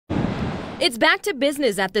It's back to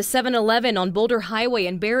business at the 7-Eleven on Boulder Highway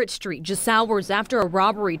and Barrett Street just hours after a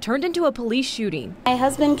robbery turned into a police shooting. My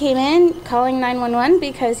husband came in calling 911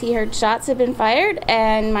 because he heard shots had been fired,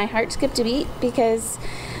 and my heart skipped a beat because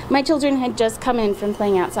my children had just come in from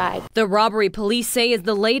playing outside. The robbery, police say, is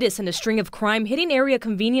the latest in a string of crime hitting area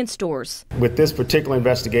convenience stores. With this particular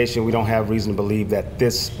investigation, we don't have reason to believe that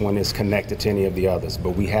this one is connected to any of the others,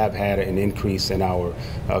 but we have had an increase in our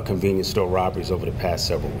convenience store robberies over the past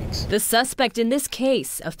several weeks. The suspect in this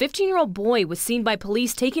case, a 15-year-old boy, was seen by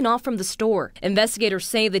police taking off from the store. Investigators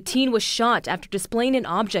say the teen was shot after displaying an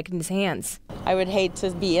object in his hands. I would hate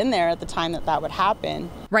to be in there at the time that would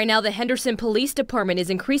happen. Right now, the Henderson Police Department is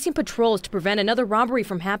increasing patrols to prevent another robbery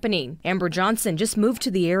from happening. Amber Johnson just moved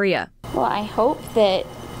to the area. Well, I hope that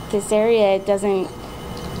this area doesn't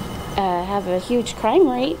have a huge crime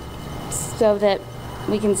rate so that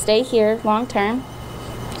we can stay here long term.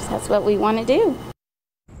 That's what we want to do.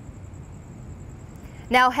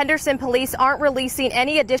 Now, Henderson police aren't releasing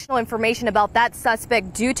any additional information about that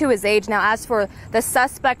suspect due to his age. Now, as for the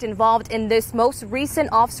suspect involved in this most recent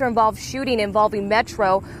officer-involved shooting involving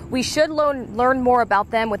Metro, we should learn more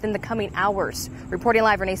about them within the coming hours. Reporting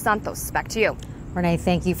live, Renee Santos, back to you. Renee,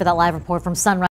 thank you for that live report from Sunrise.